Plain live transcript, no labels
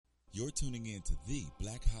You're tuning in to the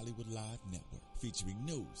Black Hollywood Live Network, featuring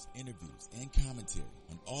news, interviews, and commentary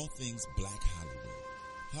on all things Black Hollywood.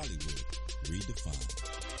 Hollywood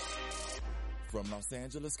redefined. From Los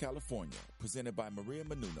Angeles, California, presented by Maria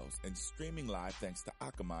Menounos and streaming live thanks to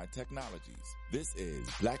Akamai Technologies. This is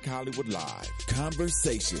Black Hollywood Live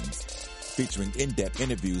Conversations, featuring in-depth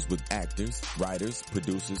interviews with actors, writers,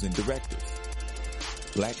 producers, and directors.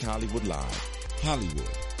 Black Hollywood Live, Hollywood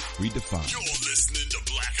redefined. You're listening to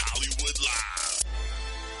Black Hollywood Live.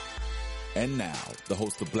 And now, the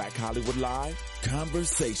host of Black Hollywood Live,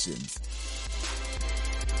 Conversations.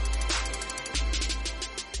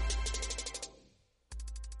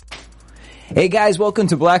 Hey guys, welcome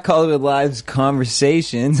to Black Hollywood Live's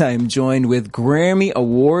Conversations. I am joined with Grammy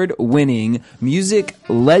Award-winning music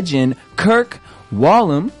legend Kirk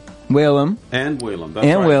Whalum. And Whalum. That's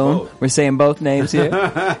and right, Whalum. Both. We're saying both names here.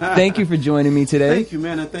 Thank you for joining me today. Thank you,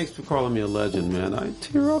 man, and thanks for calling me a legend, man. I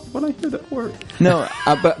tear up when I hear that word. No,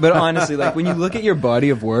 but honestly, like when you look at your body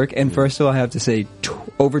of work, and first of all, I have to say,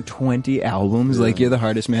 over 20 albums, like you're the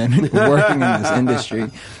hardest man working in this industry.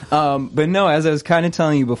 But no, as I was kind of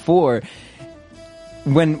telling you before,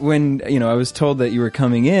 when you know I was told that you were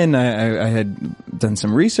coming in, I had done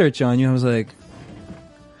some research on you. I was like,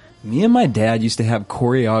 me and my dad used to have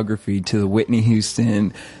choreography to the Whitney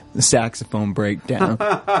Houston saxophone breakdown.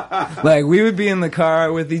 Like we would be in the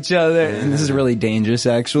car with each other, and this is really dangerous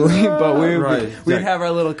actually, but we'd have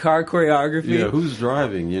our little car choreography. Yeah, who's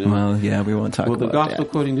driving, you know? Well, yeah, we won't talk about that. Well, the gospel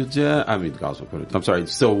according to jazz, I'm sorry.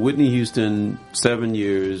 So Whitney Houston, 7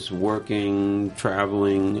 years working,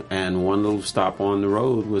 traveling, and one little stop on the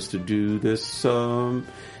road was to do this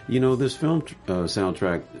this film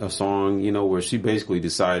soundtrack, a song, where she basically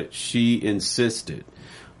decided, she insisted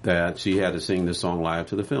that she had to sing this song live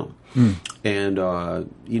to the film. And,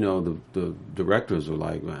 the directors were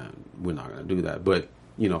like, man, we're not going to do that. But,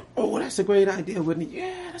 oh, that's a great idea, Whitney.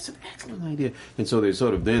 Yeah, that's an excellent idea. And so they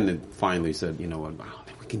sort of then finally said, you know what, I don't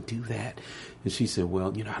think we can do that. And she said, well,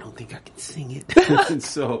 I don't think I can sing it. And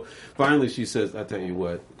so finally she says, I tell you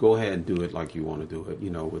what, go ahead and do it like you want to do it,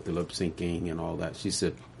 with the lip syncing and all that. She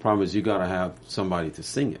said, problem is you got to have somebody to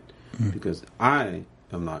sing it because I'm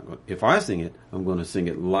not going. If I sing it, I'm going to sing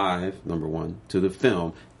it live. Number one, to the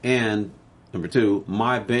film, and number two,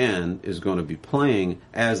 my band is going to be playing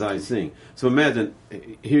as I sing. So imagine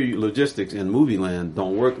here, logistics in movie land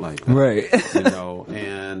don't work like that, right?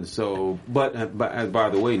 And so, but by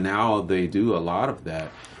the way, now they do a lot of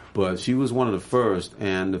that. But she was one of the first,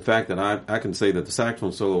 and the fact that I can say that the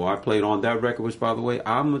saxophone solo I played on that record, which, by the way,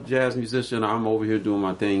 I'm a jazz musician. I'm over here doing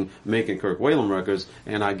my thing, making Kirk Whalum records,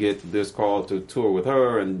 and I get this call to tour with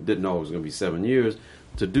her, and didn't know it was going to be 7 years.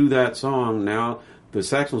 To do that song, now the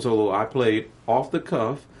saxophone solo I played off the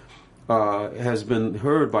cuff has been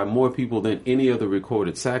heard by more people than any other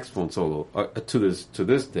recorded saxophone solo to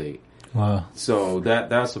this date. Wow! So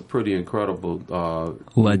that's a pretty incredible,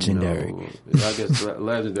 legendary. I guess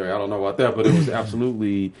legendary. I don't know about that, but it was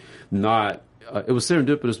absolutely not. It was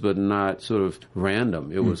serendipitous, but not sort of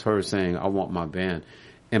random. It was her saying, "I want my band."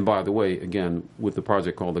 And by the way, again, with the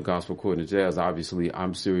project called The Gospel According to Jazz, obviously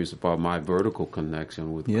I'm serious about my vertical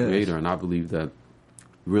connection with the Creator, and I believe that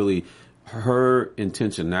really her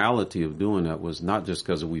intentionality of doing that was not just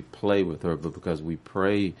because we play with her, but because we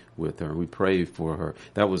pray with her, we pray for her.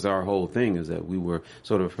 That was our whole thing, is that we were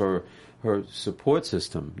sort of her support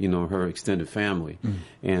system, her extended family.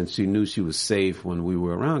 And she knew she was safe when we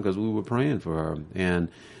were around because we were praying for her. And,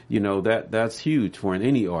 that's huge for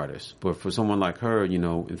any artist. But for someone like her,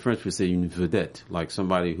 in French we say une vedette, like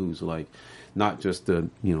somebody who's like not just a,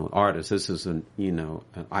 artist. This is an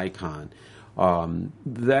icon.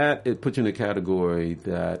 That it puts you in a category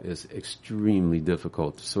that is extremely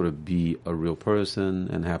difficult to sort of be a real person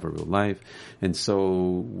and have a real life. And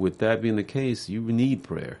so with that being the case, you need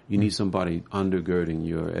prayer. You need somebody undergirding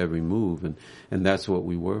your every move. And that's what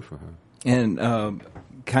we were for her. And,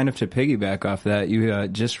 kind of to piggyback off that, you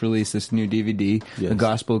just released this new DVD, The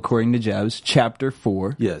Gospel According to Jazz, Chapter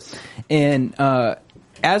 4. Yes. And,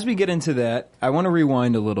 as we get into that, I want to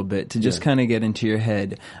rewind a little bit to just kind of get into your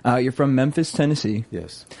head. You're from Memphis, Tennessee.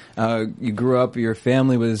 Yes. You grew up, your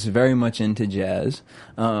family was very much into jazz.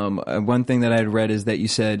 One thing that I had read is that you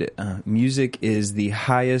said music is the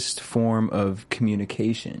highest form of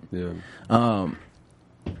communication. Yeah.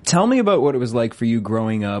 Tell me about what it was like for you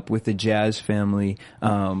growing up with the jazz family.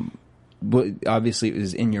 Obviously, it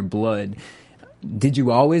was in your blood. Did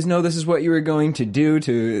you always know this is what you were going to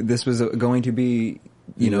do? This was going to be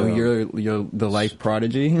you're the life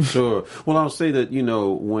prodigy? Sure. Well, I'll say that,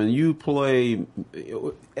 when you play,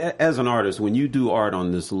 as an artist, when you do art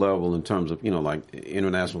on this level in terms of, like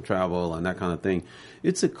international travel and that kind of thing,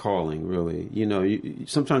 it's a calling, really. You know,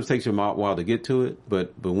 sometimes it takes you a while to get to it,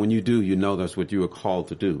 but when you do, you know that's what you were called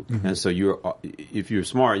to do. And so if you're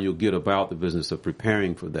smart, you'll get about the business of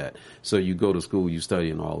preparing for that. So you go to school, you study,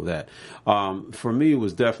 and all of that. For me, it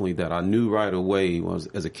was definitely that I knew right away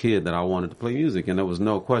as a kid that I wanted to play music, and there was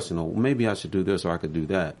no question, oh, maybe I should do this or I could do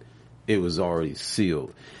that. It was already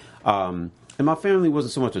sealed. And my family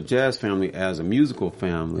wasn't so much a jazz family as a musical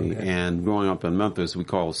family. Okay. And growing up in Memphis, we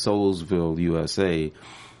call Soulsville, USA,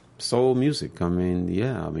 soul music. I mean,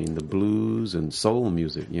 the blues and soul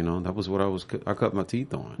music, you know, that was what I cut my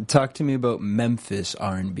teeth on. Talk to me about Memphis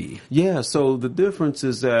R&B. Yeah, so the difference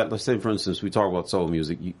is that, let's say, for instance, we talk about soul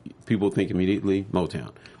music, people think immediately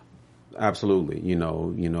Motown. Absolutely, you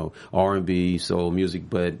know, R&B, soul music,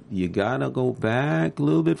 but you gotta go back a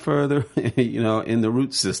little bit further, you know, in the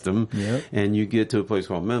root system, and you get to a place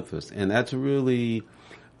called Memphis, and that's really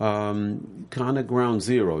kind of ground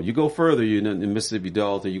zero. You go further, you're in Mississippi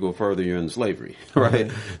Delta. You go further, you're in slavery, right?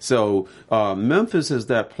 Okay. So Memphis is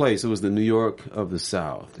that place. It was the New York of the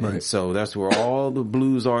South, right. And so that's where all the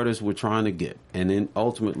blues artists were trying to get, and then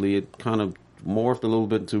ultimately it kind of morphed a little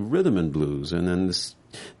bit to rhythm and blues, and then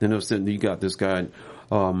you got this guy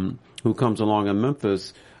who comes along in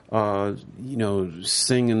Memphis, you know,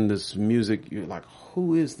 singing this music. You're like,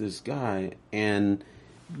 who is this guy? And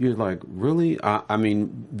you're like, really? I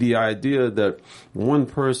mean, the idea that one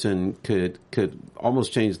person could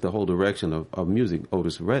almost change the whole direction of music.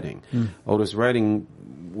 Otis Redding. Otis Redding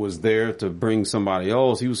was there to bring somebody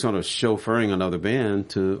else. He was sort of chauffeuring another band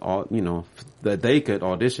to, you know, that they could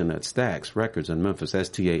audition at Stax Records in Memphis,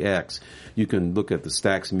 STAX. You can look at the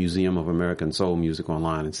Stax Museum of American Soul Music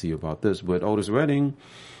online and see about this. But Otis Redding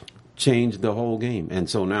changed the whole game. And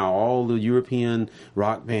so now all the European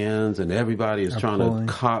rock bands and everybody is trying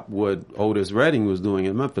to cop what Otis Redding was doing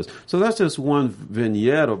in Memphis. So that's just one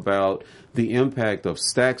vignette about the impact of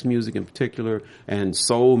Stax music in particular and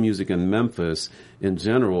soul music in Memphis in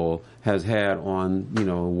general has had on, you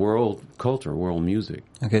know, world culture, world music.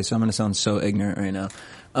 Okay, so I'm going to sound so ignorant right now.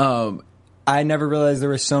 I never realized there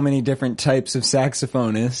were so many different types of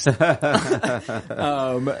saxophonists.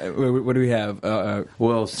 What do we have?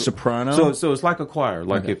 Well, soprano. So it's like a choir.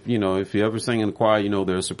 Like if you ever sing in a choir, you know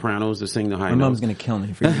there's sopranos that sing the high notes. My mom's gonna kill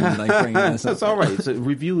me for even, like bringing this up. That's all right. So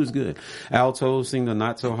review is good. Altos sing the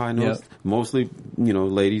not so high notes. Yep. Mostly, you know,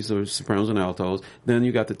 ladies are sopranos and altos. Then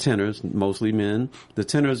you got the tenors, mostly men. The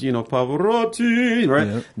tenors, you know, Pavarotti, right?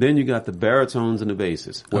 Yep. Then you got the baritones and the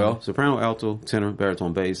basses. Well, soprano, alto, tenor,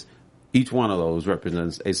 baritone, bass. Each one of those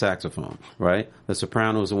represents a saxophone, right? The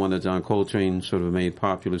soprano is the one that John Coltrane sort of made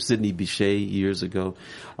popular. Sidney Bechet years ago,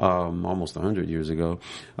 almost 100 years ago.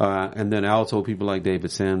 And then alto, people like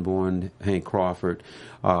David Sanborn, Hank Crawford,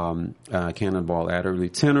 Cannonball Adderley.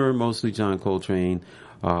 Tenor, mostly John Coltrane,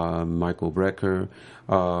 Michael Brecker.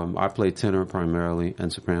 I play tenor primarily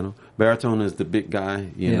and soprano. Baritone is the big guy,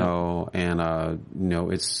 you know, and, you know,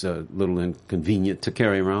 it's a little inconvenient to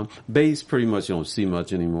carry around. Bass, pretty much you don't see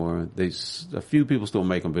much anymore. A few people still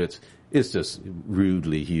make them, but it's just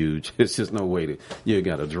rudely huge. It's just no way you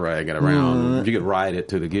gotta drag it around. You could ride it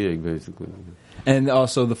to the gig, basically. And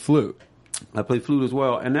also the flute. I play flute as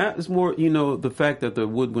well. And that is more, you know, the fact that the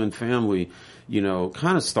woodwind family, you know,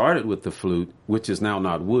 kind of started with the flute, which is now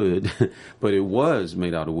not wood, but it was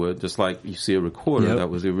made out of wood, just like you see a recorder. That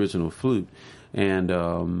was the original flute. And,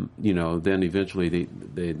 you know, then eventually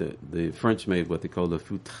the French made what they call the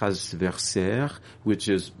flûte transversaire, which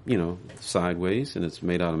is, you know, sideways, and it's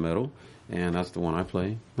made out of metal. And that's the one I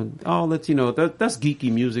play. But I'll let you know. That's geeky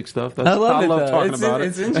music stuff. I love talking about it.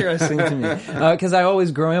 It's interesting to me.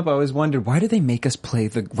 Because growing up, I always wondered, why do they make us play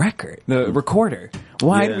the recorder?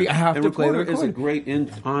 Why do we have to play the recorder? It's a great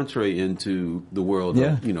entree into the world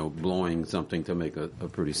of, you know, blowing something to make a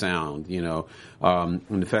pretty sound, you know.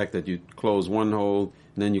 And the fact that you close one hole,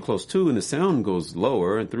 and then you close two, and the sound goes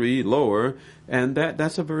lower, and three, lower. And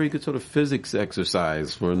that's a very good sort of physics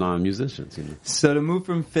exercise for non-musicians. You know? So to move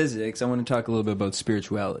from physics, I want to talk a little bit about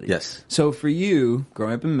spirituality. Yes. So for you,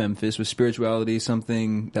 growing up in Memphis, was spirituality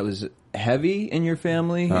something that was heavy in your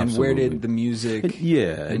family? Absolutely. And where did the music...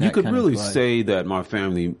 And you could really say that my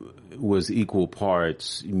family was equal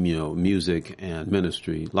parts, you know, music and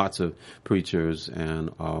ministry. Lots of preachers and,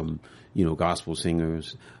 you know, gospel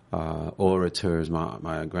singers. Orators.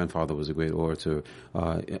 My grandfather was a great orator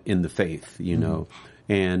in the faith, you know.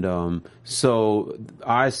 And so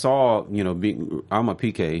I saw, you know, I'm a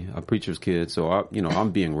PK, a preacher's kid, so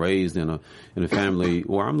I'm being raised in a family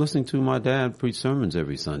where I'm listening to my dad preach sermons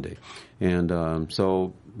every Sunday. And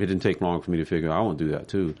so it didn't take long for me to figure I want to do that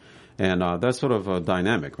too. And that's sort of a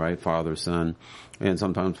dynamic, right? Father, son, and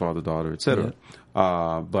sometimes father, daughter, etc.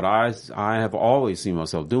 But I have always seen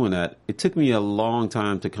myself doing that. It took me a long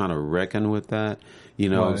time to kind of reckon with that,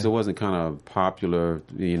 because it wasn't kind of popular,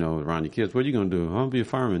 around your kids. What are you going to do? I'm going to be a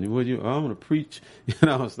fireman. I'm going to preach.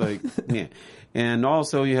 It's like, yeah. And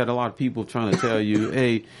also you had a lot of people trying to tell you,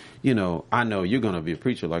 hey, I know you're going to be a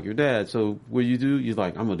preacher like your dad. So what you do, you're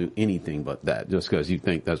like, I'm going to do anything but that just because you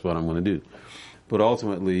think that's what I'm going to do. But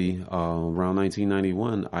ultimately, around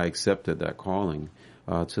 1991, I accepted that calling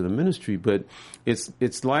to the ministry. But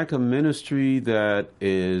it's like a ministry that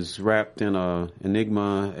is wrapped in a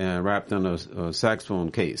enigma and wrapped in a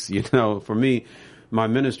saxophone case. For me, my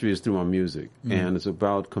ministry is through my music, and it's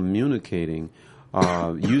about communicating,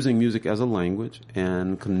 using music as a language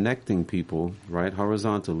and connecting people, right,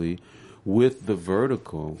 horizontally with the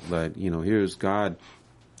vertical. That, here's God,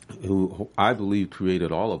 who I believe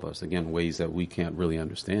created all of us, again, ways that we can't really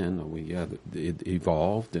understand. It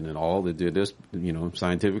evolved and it all it did this,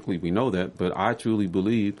 scientifically we know that, but I truly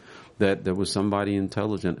believe that there was somebody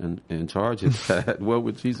intelligent and in charge of that. What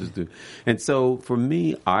would Jesus do? And so for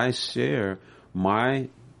me, I share my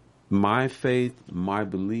faith, my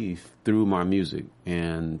belief through my music.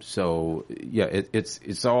 And so,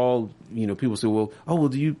 it's all, people say, well,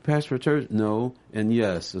 do you pastor a church? No. And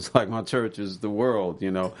yes, it's like my church is the world,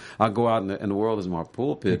 I go out and the world is my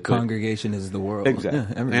pulpit. The congregation is the world. Exactly.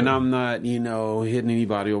 Yeah, and I'm not, hitting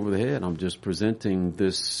anybody over the head. I'm just presenting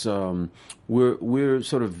this, we're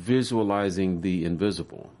sort of visualizing the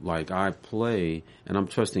invisible. Like I play and I'm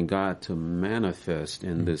trusting God to manifest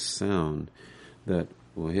in this sound that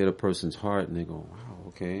will hit a person's heart, and they go, wow,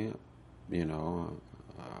 okay,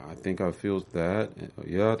 I think I feel that.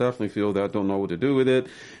 Yeah, I definitely feel that. Don't know what to do with it.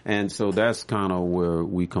 And so that's kind of where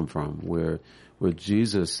we come from, where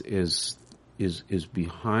Jesus is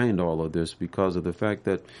behind all of this because of the fact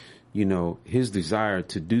that, his desire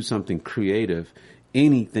to do something creative,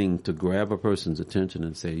 anything to grab a person's attention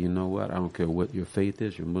and say, you know what, I don't care what your faith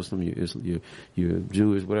is, you're Muslim, you're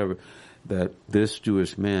Jewish, whatever, that this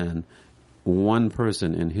Jewish man, one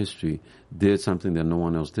person in history, did something that no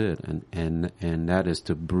one else did, and that is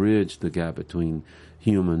to bridge the gap between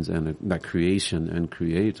humans and that creation and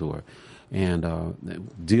creator, and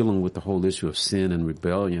dealing with the whole issue of sin and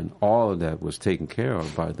rebellion. All of that was taken care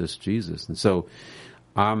of by this Jesus, and so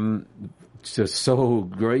I'm just so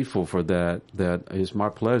grateful for that. That is my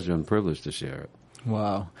pleasure and privilege to share it.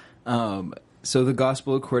 Wow. So the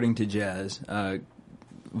Gospel According to Jazz,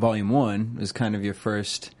 Volume 1 is kind of your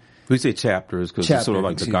first. We say chapters because it's sort of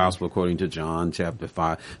like the Gospel According to John, chapter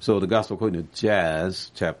 5. So the Gospel According to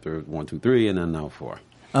Jazz, chapter 1, 2, 3, and then now 4.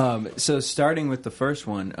 So starting with the first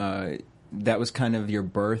one, that was kind of your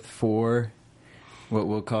birth for what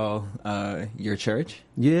we'll call your church?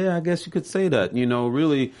 Yeah, I guess you could say that.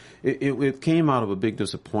 Really, it came out of a big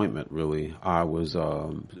disappointment, really. I was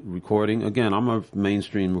recording. Again, I'm a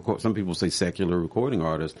mainstream some people say secular recording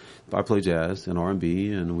artist. I play jazz and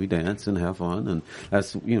R&B, and we dance and have fun. And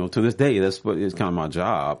that's, to this day, that's what is kind of my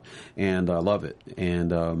job. And I love it.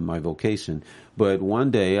 And my vocation. But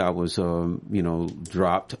one day I was,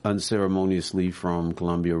 dropped unceremoniously from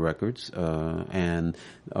Columbia Records, and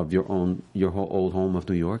of your old home of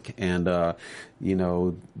New York. And,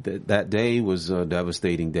 that day was a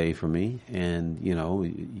devastating day for me. And,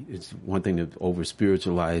 it's one thing to over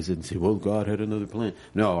spiritualize it and say, well, God had another plan.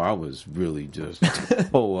 No, I was really just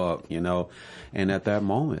pull up, And at that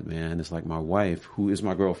moment, man, it's like my wife, who is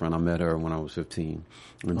my girlfriend, I met her when I was 15.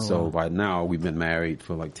 And so by now we've been married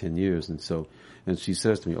for like 10 years. And she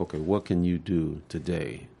says to me, okay, what can you do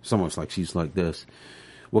today? Someone's like, she's like this.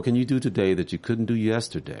 What can you do today that you couldn't do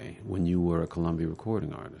yesterday when you were a Columbia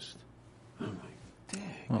recording artist? I'm like,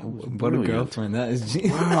 dang. What a girlfriend that is.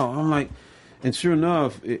 Wow. I'm like, and sure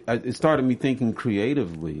enough, it started me thinking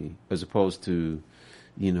creatively as opposed to,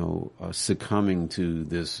 succumbing to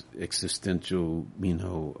this existential,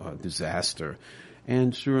 disaster.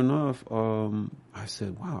 And sure enough, I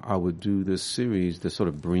said, wow, I would do this series that sort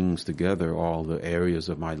of brings together all the areas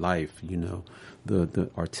of my life, the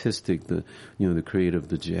artistic, the creative,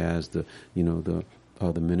 the jazz, the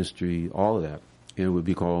ministry, all of that. And it would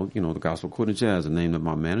be called, the Gospel According to Jazz, a name that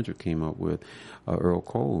my manager came up with, Earl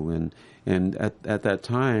Cole. And at that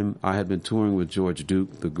time, I had been touring with George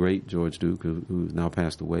Duke, the great George Duke, who's now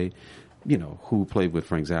passed away, who played with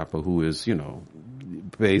Frank Zappa, who is,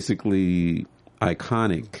 basically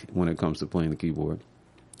iconic when it comes to playing the keyboard.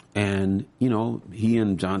 And, he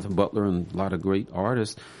and Jonathan Butler and a lot of great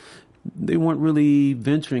artists they weren't really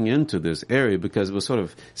venturing into this area because it was sort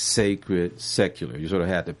of sacred, secular. You sort of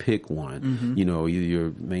had to pick one, you know, either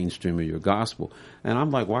your mainstream or your gospel. And I'm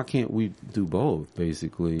like, why can't we do both,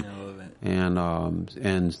 basically? I love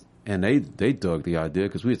it. And they dug the idea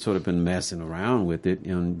because we had sort of been messing around with it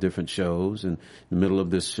in different shows. And in the middle of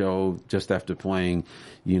this show, just after playing,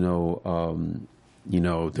 da-dum,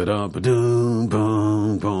 ba-doom,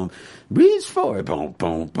 boom, boom, reach for it, boom,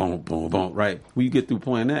 boom, boom, boom, boom, right? We get through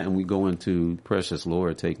playing that and we go into Precious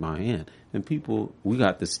Lord, Take My Hand. And we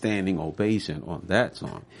got the standing ovation on that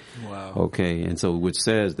song. Wow. Okay. And so, which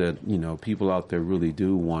says that, you know, people out there really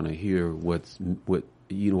do want to hear what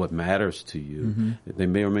matters to you. They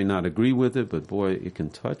may or may not agree with it, but boy, it can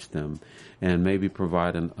touch them and maybe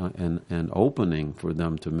provide an opening for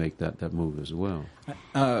them to make that move as well.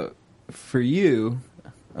 For you,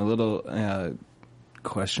 a little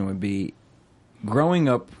question would be, growing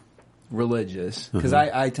up religious, because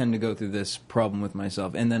I tend to go through this problem with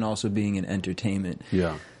myself, and then also being in entertainment.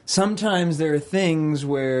 Yeah. Sometimes there are things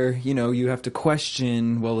where, you know, you have to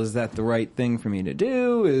question, well, is that the right thing for me to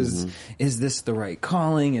do? Is this the right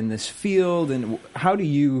calling in this field? And how do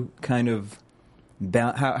you kind of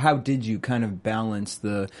how did you kind of balance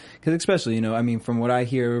because especially, you know, I mean, from what I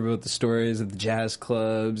hear about the stories of the jazz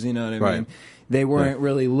clubs, you know what I mean? They weren't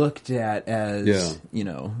really looked at as, you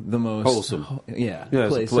know, the most wholesome.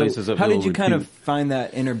 Place. So how did you kind of find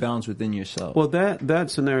that inner balance within yourself? Well,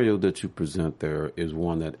 that scenario that you present there is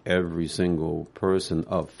one that every single person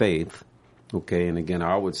of faith, okay, and again,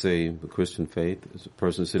 I would say the Christian faith, as a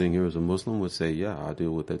person sitting here as a Muslim would say, yeah, I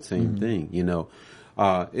deal with that same thing, you know.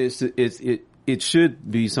 It should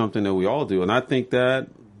be something that we all do, and I think that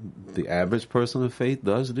the average person of faith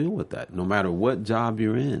does deal with that, no matter what job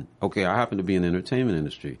you're in. Okay, I happen to be in the entertainment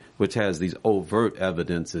industry, which has these overt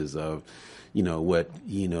evidences of, you know, what,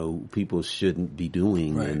 you know, people shouldn't be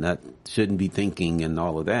doing and that shouldn't be thinking and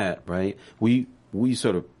all of that, right? We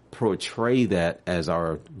sort of portray that as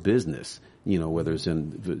our business, you know, whether it's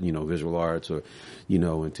in, you know, visual arts or, you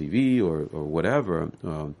know, in TV or whatever,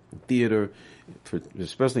 theater.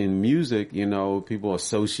 Especially in music, you know, people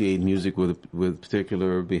associate music with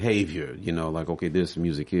particular behavior, you know, like, okay, this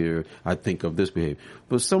music here, I think of this behavior.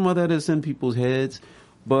 But some of that is in people's heads.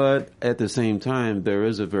 But at the same time, there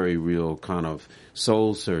is a very real kind of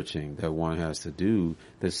soul searching that one has to do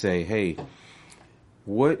to say, hey,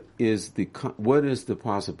 what is the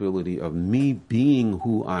possibility of me being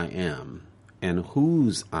who I am and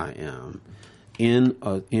whose I am in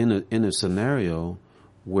a scenario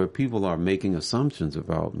where people are making assumptions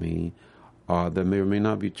about me that may or may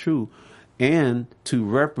not be true, and to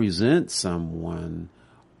represent someone,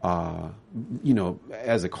 you know,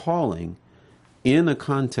 as a calling in a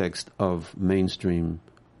context of mainstream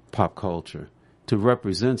pop culture, to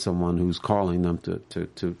represent someone who's calling them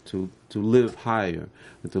to live higher,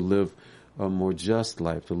 to live a more just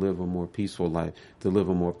life, to live a more peaceful life, to live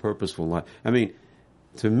a more purposeful life. I mean,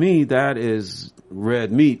 to me, that is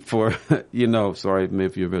red meat for, you know, sorry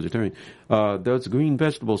if you're a vegetarian, those green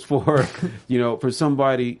vegetables for, you know, for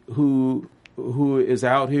somebody who is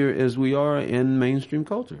out here as we are in mainstream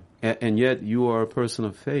culture. And yet you are a person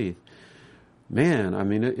of faith. Man, I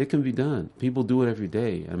mean, it can be done. People do it every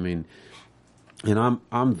day. I mean, and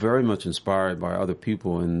I'm very much inspired by other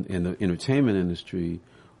people in the entertainment industry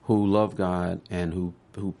who love God and who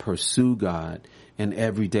pursue God. And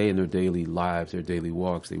every day in their daily lives, their daily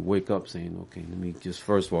walks, they wake up saying, okay, let me just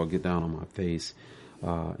first of all get down on my face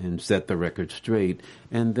and set the record straight.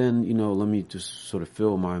 And then, you know, let me just sort of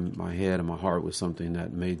fill my head and my heart with something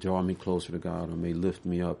that may draw me closer to God or may lift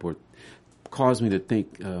me up or cause me to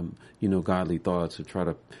think, you know, godly thoughts, or try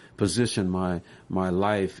to position my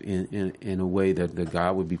life in a way that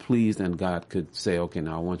God would be pleased and God could say, okay,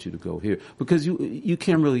 now I want you to go here. Because you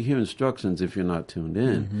can't really hear instructions if you're not tuned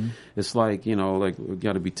in. Mm-hmm. It's like, you know, like we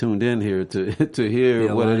got to be tuned in here to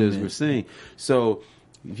hear what it is we're saying. So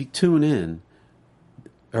if you tune in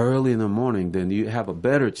early in the morning, then you have a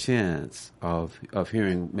better chance of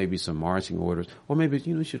hearing maybe some marching orders, or maybe,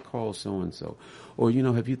 you know, you should call so-and-so. Or, you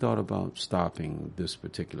know, have you thought about stopping this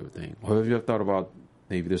particular thing? Or have you ever thought about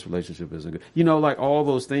maybe this relationship isn't good? You know, like all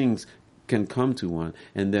those things can come to one.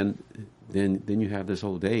 And then you have this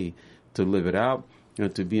whole day to live it out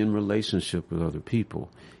and to be in relationship with other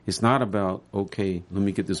people. It's not about, okay, let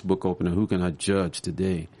me get this book open and who can I judge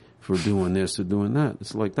today for doing this or doing that.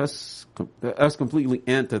 It's like that's completely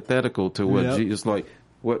antithetical to what Jesus, like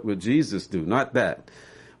what would Jesus do? Not that,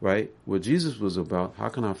 right? What Jesus was about, how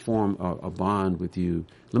can I form a bond with you?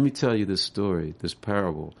 Let me tell you this story, this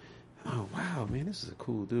parable. oh wow, man, this is a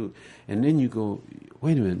cool dude. And then you go,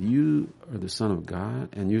 wait a minute, you are the Son of God,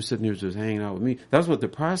 and you're sitting here just hanging out with me. That's what the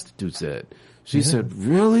prostitute said. She said,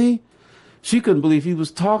 really? She couldn't believe he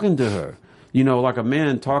was talking to her. You know, like a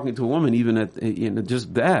man talking to a woman, even at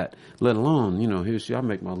just that, let alone, you know, I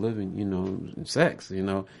make my living, you know, in sex, you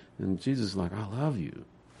know. And Jesus is like, I love you,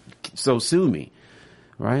 so sue me,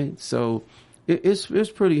 right? So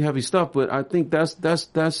it's pretty heavy stuff, but I think that's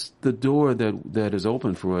the door that is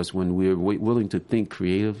open for us when we're willing to think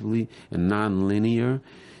creatively and non-linear.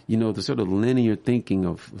 You know, the sort of linear thinking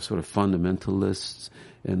of sort of fundamentalists,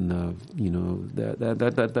 and you know,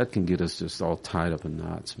 that can get us just all tied up in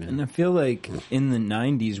knots, man. And I feel like in the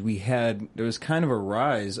 90s there was kind of a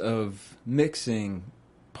rise of mixing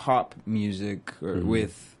pop music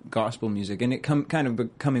with gospel music, and it kind of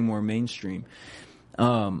becoming more mainstream.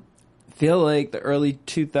 Feel like the early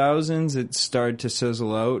 2000s it started to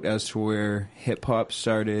sizzle out as to where hip hop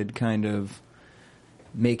started kind of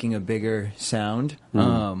making a bigger sound.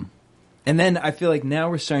 And then I feel like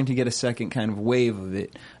now we're starting to get a second kind of wave of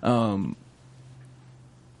it.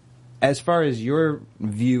 As far as your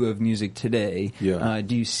view of music today,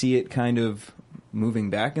 do you see it kind of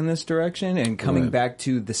moving back in this direction and coming back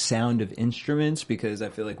to the sound of instruments? Because I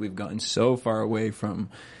feel like we've gotten so far away from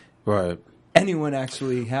anyone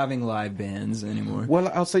actually having live bands anymore.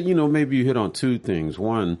 Well, I'll say, you know, maybe you hit on two things.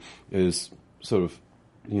 One is sort of,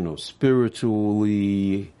 you know,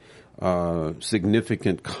 spiritually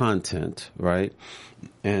significant content, right?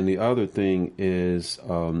 And the other thing is,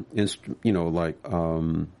 you know, like,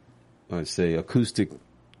 I'd say acoustic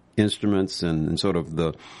instruments and sort of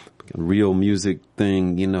the real music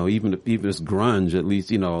thing, you know, even if it's grunge, at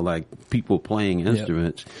least, you know, like people playing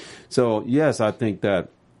instruments. So, yes, I think that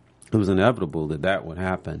it was inevitable that would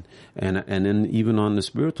happen. And then even on the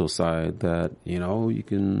spiritual side, that, you know, you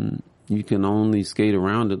can only skate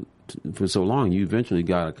around it for so long. You eventually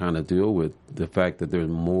got to kind of deal with the fact that there's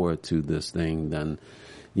more to this thing than,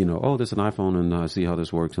 you know, oh, there's an iPhone and see how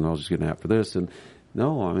this works and I'll just get an app for this. And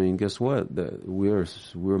no, I mean, guess what? We're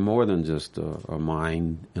more than just a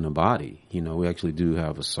mind and a body. You know, we actually do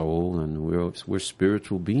have a soul, and we're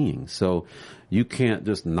spiritual beings. So you can't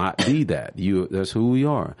just not be that. That's who we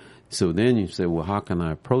are. So then you say, well, how can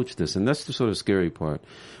I approach this? And that's the sort of scary part.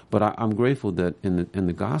 But I'm grateful that in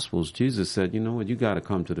the Gospels, Jesus said, you know what, you got to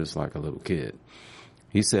come to this like a little kid.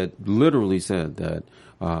 He literally said that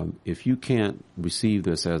if you can't receive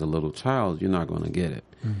this as a little child, you're not going to get it,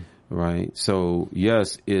 right? So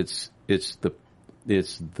yes, it's the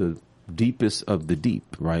deepest of the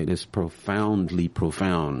deep, right? It's profoundly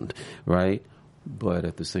profound, right? But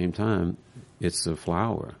at the same time, it's a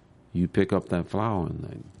flower. You pick up that flower and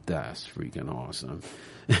like, that's freaking awesome.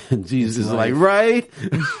 And Jesus is like, right?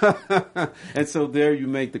 And so there you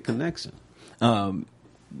make the connection.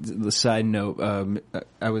 The side note,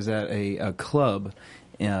 I was at a club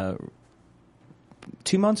 2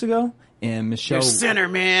 months ago, and Michelle... You're a sinner,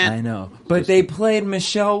 man! I know. But they played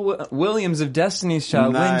Michelle Williams of Destiny's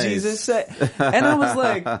Child when Jesus said... And I was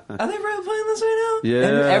like, are they really playing this right now? Yeah.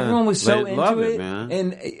 And everyone was so into it. Man.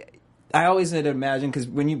 And I always had to imagine, because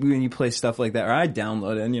when you play stuff like that, or I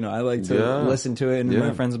download it, and, you know, I like to listen to it, and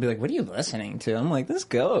my friends will be like, what are you listening to? I'm like, this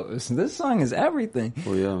goes. This song is everything.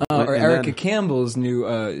 Well, yeah. Or Erica Campbell's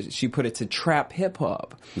new, she put it to trap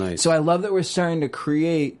hip-hop. Nice. So I love that we're starting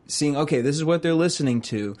to seeing, okay, this is what they're listening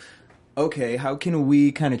to. Okay, how can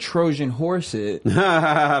we kind of Trojan horse it?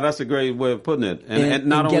 That's a great way of putting it. And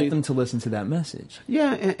not get only them to listen to that message.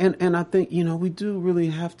 Yeah, and I think, you know, we do really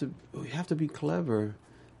have to be clever.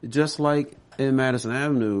 Just like in Madison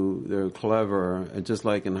Avenue, they're clever, and just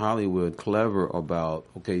like in Hollywood, clever about,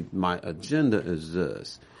 okay, my agenda is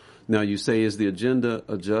this. Now you say, is the agenda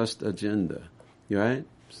a just agenda? Right?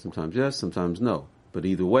 Sometimes yes, sometimes no. But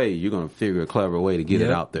either way, you're going to figure a clever way to get it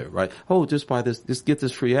out there, right? Oh, just buy this, just get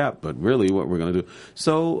this free app. But really what we're going to do.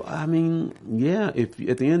 So, I mean, yeah, if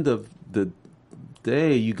at the end of the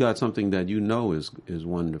day, you got something that you know is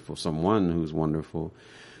wonderful, someone who's wonderful,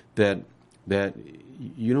 that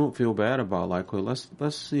you don't feel bad about, like, well,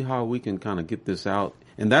 let's see how we can kind of get this out.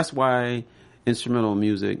 And that's why instrumental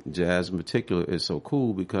music, jazz in particular, is so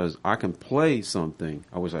cool, because I can play something.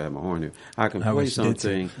 I wish I had my horn here. I can play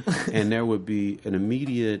something and there would be an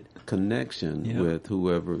immediate connection with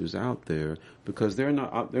whoever is out there, because they're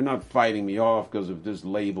not fighting me off because of this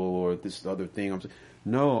label or this other thing.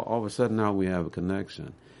 No, all of a sudden now we have a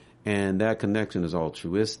connection, and that connection is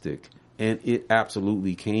altruistic, and it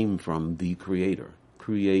absolutely came from the creator.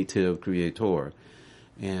 Creator.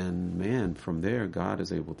 And man, from there, God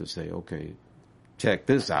is able to say, okay, check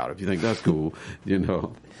this out if you think that's cool, you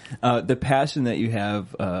know. The passion that you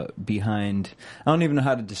have behind, I don't even know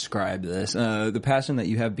how to describe this, the passion that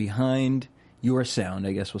you have behind your sound,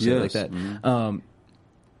 I guess we'll say it like that,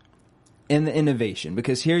 and the innovation,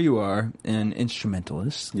 because here you are, an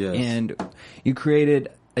instrumentalist, and you created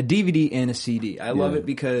a DVD and a CD. I love it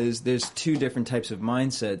because there's two different types of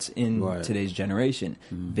mindsets in today's generation,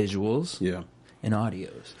 visuals and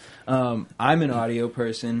audios. I'm an audio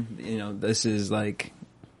person. You know, this is like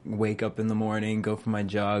wake up in the morning, go for my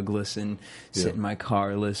jog, listen, sit in my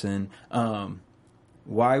car, listen.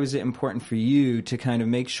 Why was it important for you to kind of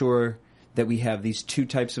make sure that we have these two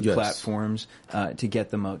types of platforms to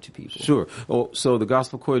get them out to people? Sure. Oh, so the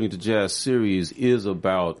Gospel According to Jazz series is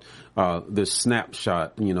about this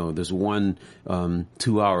snapshot, you know, this one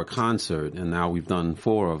 2-hour concert, and now we've done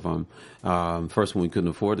 4 of them. First one we couldn't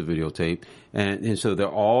afford the videotape, and so they're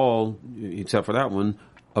all, except for that one,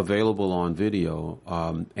 available on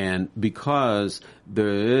video. And because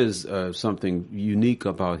there is something unique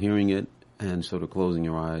about hearing it and sort of closing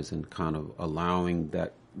your eyes and kind of allowing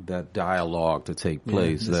that dialogue to take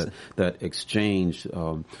place, that exchange,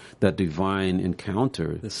 that divine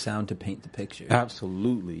encounter. The sound to paint the picture.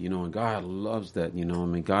 Absolutely. You know, and God loves that, you know. I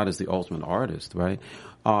mean, God is the ultimate artist, right?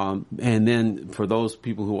 And then for those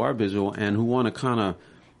people who are visual and who want to kind of,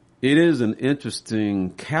 it is an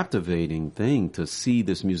interesting, captivating thing to see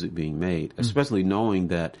this music being made, especially knowing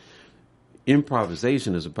that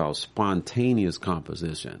improvisation is about spontaneous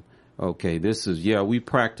composition. Okay, this is, we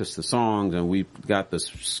practice the songs and we got the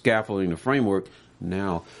scaffolding, the framework.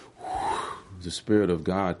 Now, the Spirit of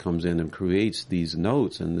God comes in and creates these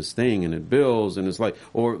notes and this thing, and it builds, and it's like,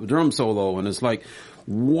 or drum solo, and it's like,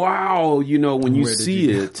 wow, you know, when you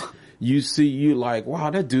see it, you're like, wow,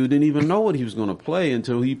 that dude didn't even know what he was going to play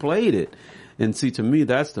until he played it. And see, to me,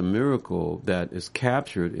 that's the miracle that is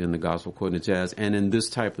captured in the Gospel According to Jazz and in this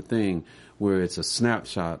type of thing where it's a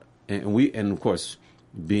snapshot. And of course,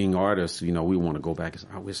 being artists, you know, we want to go back and say,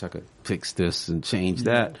 I wish I could fix this and change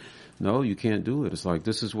that. No, you can't do it. It's like,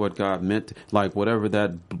 this is what God meant. Like, whatever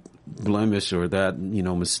that blemish or that, you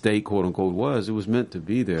know, mistake, quote unquote, was, it was meant to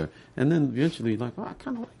be there. And then eventually, like, I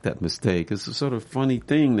kind of like that mistake. It's a sort of funny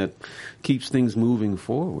thing that keeps things moving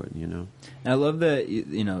forward, you know. I love that,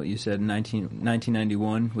 you know, you said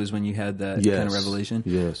 1991 was when you had that kind of revelation.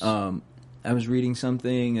 Yes. I was reading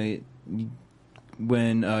something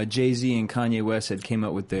when Jay-Z and Kanye West had came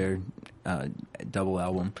out with their double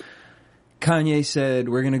album. Kanye said,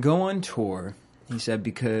 we're going to go on tour, he said,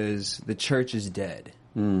 because the church is dead.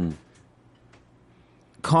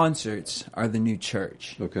 Concerts are the new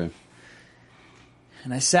church. Okay.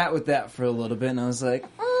 And I sat with that for a little bit, and I was like,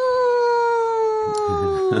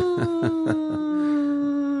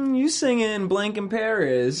 you singing Blank in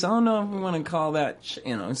Paris. I don't know if we want to call that,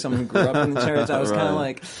 you know, someone who grew up in the church. I was kind of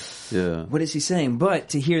like, what is he saying? But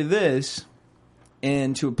to hear this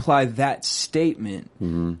and to apply that statement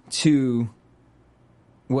to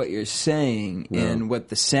what you're saying and what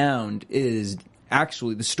the sound is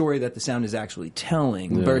actually, the story that the sound is actually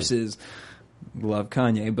telling versus, love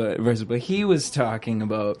Kanye, but versus what he was talking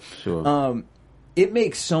about. Sure. It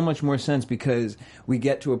makes so much more sense because we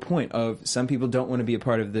get to a point of some people don't want to be a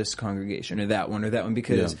part of this congregation or that one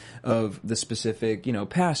because of the specific, you know,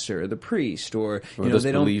 pastor or the priest or you know, this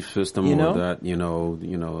they don't belief system, you know? or that, you know,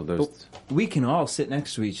 there's. But we can all sit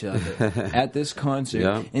next to each other at this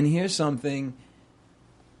concert and hear something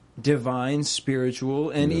divine, spiritual,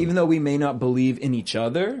 and even though we may not believe in each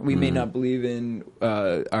other, we may not believe in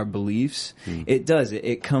our beliefs,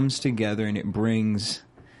 it comes together and it brings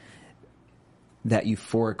that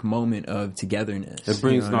euphoric moment of togetherness. It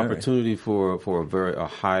brings an opportunity for a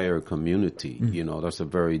higher community. You know, that's a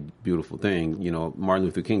very beautiful thing. You know, Martin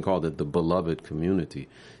Luther King called it the beloved community.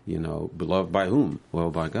 You know, beloved by whom? Well,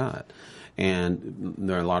 by God. And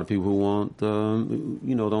there are a lot of people who won't,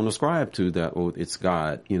 don't ascribe to that. Oh, it's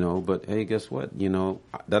God, you know. But hey, guess what? You know,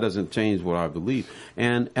 that doesn't change what I believe.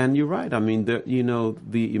 And you're right. I mean, the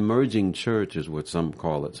emerging church is what some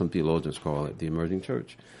call it. Some theologians call it the emerging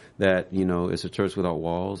church. That, you know, it's a church without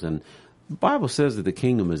walls, and the Bible says that the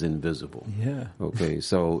kingdom is invisible. Yeah. Okay,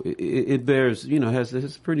 so it bears, you know,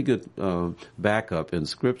 has pretty good backup in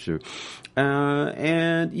Scripture.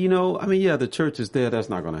 And, you know, I mean, the church is there. That's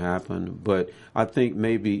not going to happen. But I think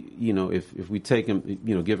maybe, you know, if we take him,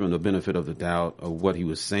 you know, give him the benefit of the doubt of what he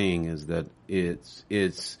was saying is that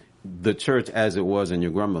it's the church as it was in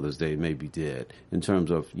your grandmother's day may be dead in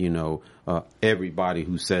terms of, everybody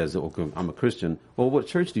who says, okay, I'm a Christian. Well, what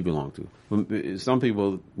church do you belong to? Some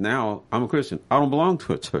people now, I'm a Christian. I don't belong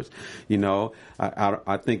to a church.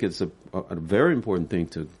 I think it's a very important thing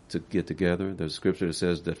to get together. There's scripture that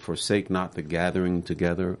says that forsake not the gathering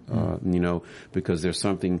together, because there's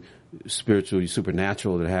something spiritually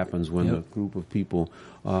supernatural that happens when a group of people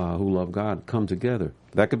who love God come together.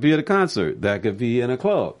 That could be at a concert. That could be in a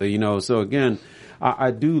club. So again,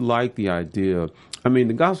 I do like the idea. I mean,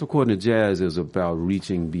 the gospel according to Jazz is about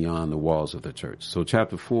reaching beyond the walls of the church. So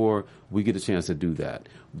chapter 4, we get a chance to do that.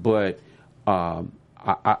 But I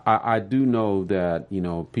do know that,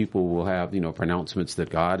 people will have, pronouncements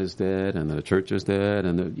that God is dead and the church is dead.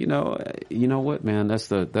 And, you know what, man, that's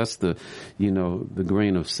the the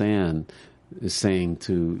grain of sand is saying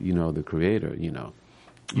to, the creator,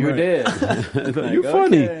 you're dead. You're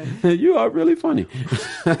funny. Okay. You are really funny.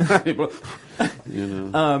 So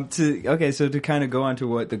to kind of go on to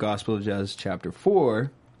what the Gospel of Jazz chapter 4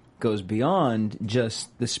 goes beyond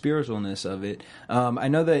just the spiritualness of it. I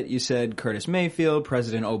know that you said Curtis Mayfield,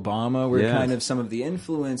 President Obama were kind of some of the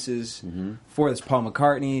influences for this. Paul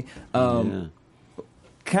McCartney.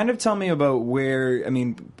 Kind of tell me about where,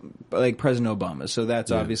 like President Obama. So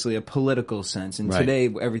that's obviously a political sense. And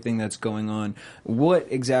today, everything that's going on, what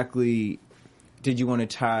exactly did you want to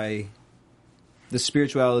tie the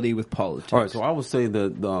spirituality with politics? All right, so I would say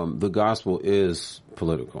that the gospel is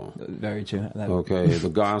political. Very true. Okay, the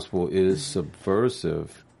gospel is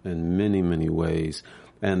subversive in many, many ways.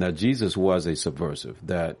 And that Jesus was a subversive.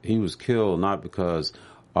 That he was killed not because,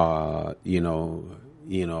 I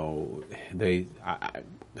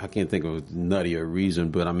can't think of a nuttier reason,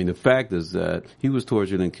 but the fact is that he was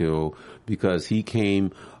tortured and killed because he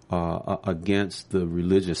came against the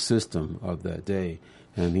religious system of that day.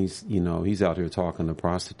 And he's out here talking to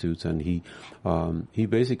prostitutes, and he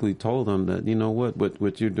basically told them that,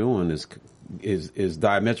 what you're doing is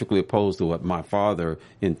diametrically opposed to what my father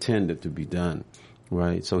intended to be done.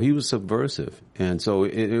 Right. So he was subversive. And so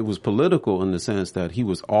it was political in the sense that he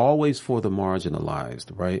was always for the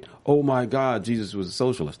marginalized. Right. Oh, my God, Jesus was a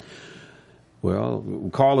socialist. Well,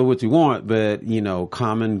 call it what you want. But,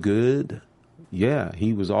 common good. Yeah,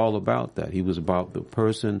 he was all about that. He was about the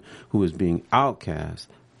person who was being outcast.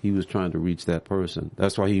 He was trying to reach that person.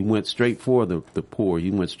 That's why he went straight for the poor.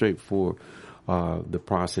 He went straight for the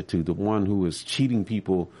prostitute, the one who was cheating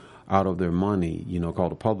people out of their money,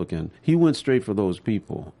 called a publican. He went straight for those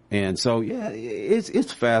people. And so,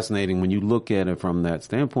 it's fascinating when you look at it from that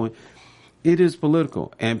standpoint. It is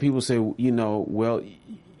political. And people say, well,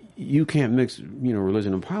 you can't mix,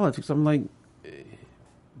 religion and politics. I'm like,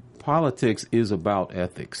 politics is about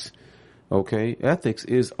ethics. Okay? Ethics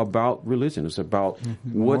is about religion. It's about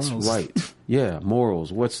what's right. Yeah,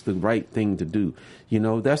 morals. What's the right thing to do?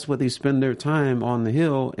 That's what they spend their time on the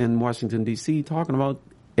Hill in Washington, D.C. talking about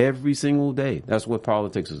every single day. That's what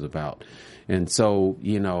politics is about. And so,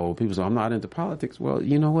 people say, I'm not into politics. Well,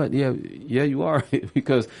 you know what? Yeah, you are,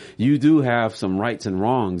 because you do have some rights and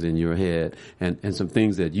wrongs in your head and some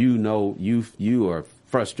things that you are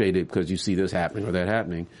frustrated because you see this happening or that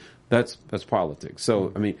happening. That's politics.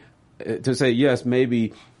 So, to say, yes,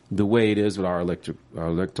 maybe the way it is with our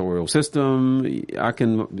electoral system,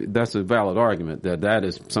 that's a valid argument that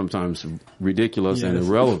is sometimes ridiculous and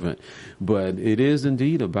irrelevant, but it is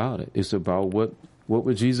indeed about it. It's about what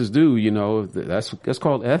would Jesus do? That's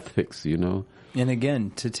called ethics, And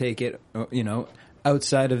again, to take it,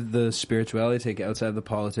 outside of the spirituality, take it outside of the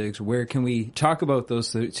politics, where can we talk about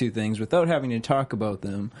those two things without having to talk about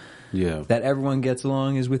them? Yeah, that everyone gets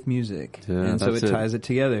along is with music, and so it ties it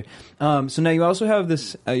together. So now you also have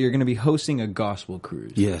this. You're going to be hosting a gospel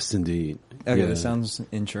cruise. Yes, indeed. Okay, that sounds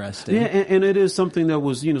interesting. Yeah, and it is something that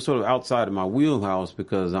was sort of outside of my wheelhouse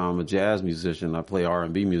because I'm a jazz musician. I play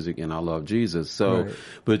R&B music, and I love Jesus. So,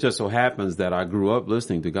 but it just so happens that I grew up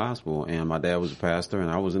listening to gospel, and my dad was a pastor, and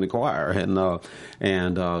I was in the choir, and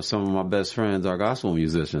some of my best friends are gospel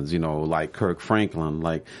musicians. Like Kirk Franklin,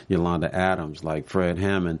 like Yolanda Adams, like Fred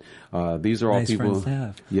Hammond. These are all people.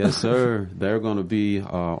 Yes, sir. They're going to be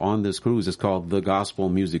on this cruise. It's called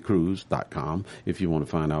thegospelmusiccruise.com. If you want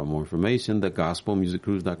to find out more information,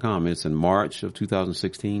 thegospelmusiccruise.com. It's in March of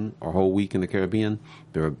 2016, a whole week in the Caribbean.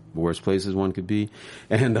 There are worse places one could be.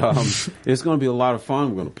 And it's going to be a lot of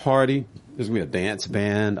fun. We're going to party. There's going to be a dance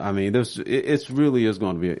band. It's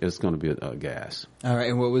going to be a gas. All right.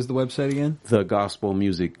 And what was the website again?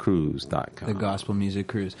 Thegospelmusiccruise.com. The Gospel Music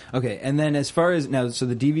Cruise. Okay. And then as far as now, so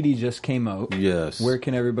the DVD just came out. Yes. Where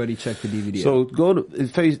can everybody check the DVD So out? go to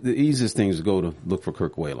the easiest thing is to look for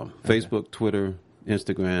Kirk Whalum. Okay. Facebook, Twitter,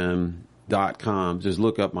 Instagram. KirkWhalum.com. Just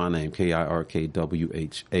look up my name,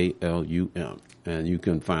 KirkWhalum, and you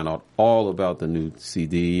can find out all about the new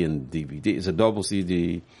CD and DVD. It's a double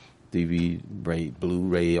CD, DVD,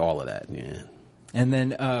 Blu-ray, all of that. Yeah. And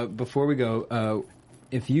then before we go,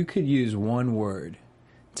 if you could use one word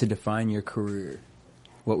to define your career,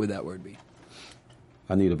 what would that word be?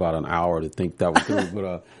 I need about an hour to think that one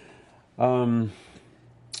through, but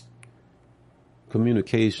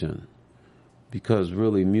communication, because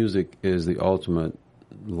really music is the ultimate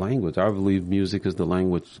language. I believe music is the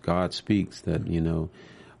language God speaks. That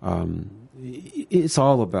it's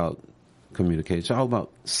all about communication. It's all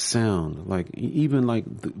about sound. Like even like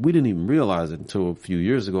we didn't even realize it until a few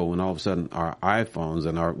years ago when all of a sudden our iPhones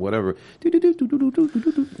and our whatever,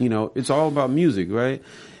 it's all about music, right?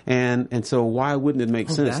 And so why wouldn't it make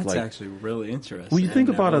sense? That's like, actually really interesting. Well, you think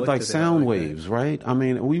about it like sound waves, right? I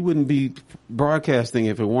mean, we wouldn't be broadcasting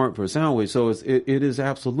if it weren't for sound waves. So it is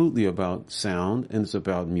absolutely about sound, and it's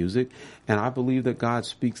about music. And I believe that God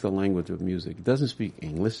speaks the language of music. He doesn't speak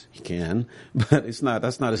English. He can, but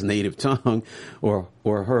that's not his native tongue or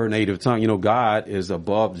her native tongue. God is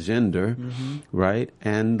above gender, right?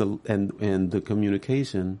 And the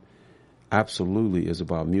communication absolutely is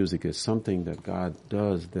about music. It's something that God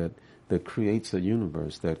does that creates a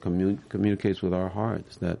universe that communicates with our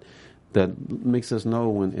hearts, that makes us know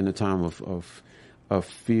when in a time of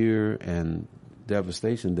fear and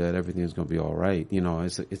devastation that everything is going to be all right.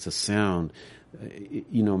 It's a sound,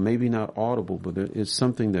 maybe not audible, but it's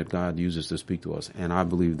something that God uses to speak to us. And I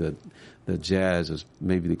believe that jazz is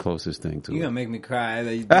maybe the closest thing to it. You're going to make me cry.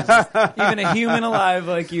 Even a human alive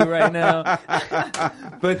like you right now.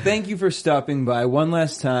 But thank you for stopping by. One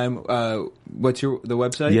last time, what's the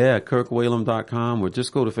website? Yeah, KirkWhalum.com, or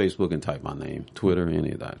just go to Facebook and type my name, Twitter,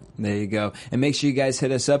 any of that. There you go. And make sure you guys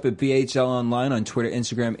hit us up at BHL Online on Twitter,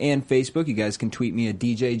 Instagram, and Facebook. You guys can tweet me at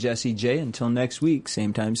DJ Jesse J. Until next week,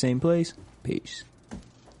 same time, same place. Peace.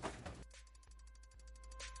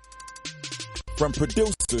 From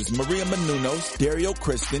producers Maria Menounos, Dario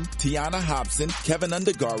Kristen, Tiana Hobson, Kevin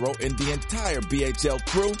Undergaro, and the entire BHL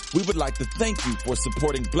crew, we would like to thank you for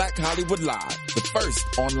supporting Black Hollywood Live, the first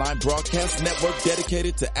online broadcast network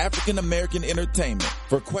dedicated to African American entertainment.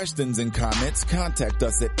 For questions and comments, contact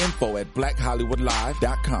us at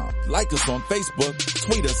info@blackhollywoodlive.com. Like us on Facebook,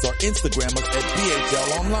 tweet us, or Instagram us at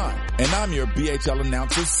BHL Online. And I'm your BHL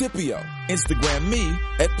announcer, Scipio. Instagram me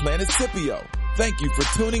at Planet Scipio. Thank you for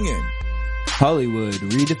tuning in. Hollywood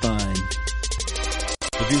Redefined.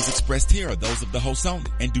 The views expressed here are those of the host only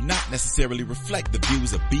and do not necessarily reflect the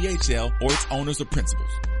views of BHL or its owners or principals.